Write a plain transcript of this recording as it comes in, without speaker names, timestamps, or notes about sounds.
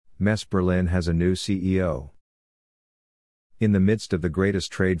Messe Berlin has a new CEO. In the midst of the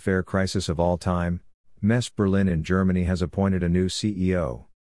greatest trade fair crisis of all time, Messe Berlin in Germany has appointed a new CEO.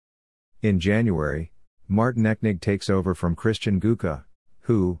 In January, Martin Echnig takes over from Christian Gucke,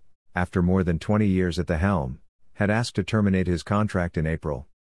 who, after more than 20 years at the helm, had asked to terminate his contract in April.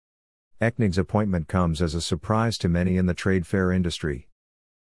 Echnig's appointment comes as a surprise to many in the trade fair industry.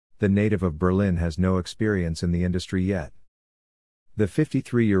 The native of Berlin has no experience in the industry yet. The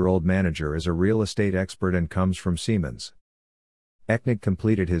 53-year-old manager is a real estate expert and comes from Siemens. Echnig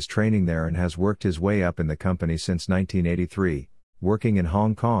completed his training there and has worked his way up in the company since 1983, working in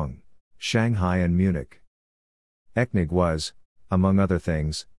Hong Kong, Shanghai and Munich. Echnig was, among other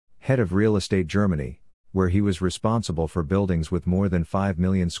things, head of Real Estate Germany, where he was responsible for buildings with more than 5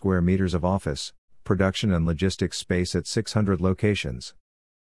 million square meters of office, production and logistics space at 600 locations.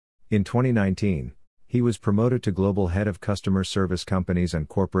 In 2019, he was promoted to Global Head of Customer Service Companies and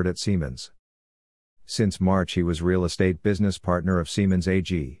Corporate at Siemens. Since March he was Real Estate Business Partner of Siemens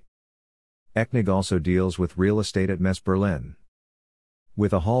AG. Echnig also deals with real estate at Messe Berlin.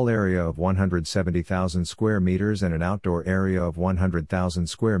 With a hall area of 170,000 square meters and an outdoor area of 100,000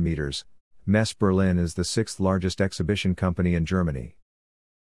 square meters, Messe Berlin is the sixth largest exhibition company in Germany.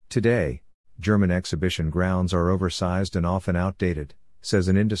 Today, German exhibition grounds are oversized and often outdated, says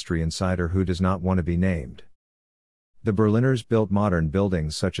an industry insider who does not want to be named. The Berliners built modern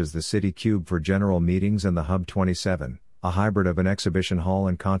buildings such as the City Cube for general meetings and the Hub 27, a hybrid of an exhibition hall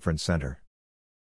and conference center.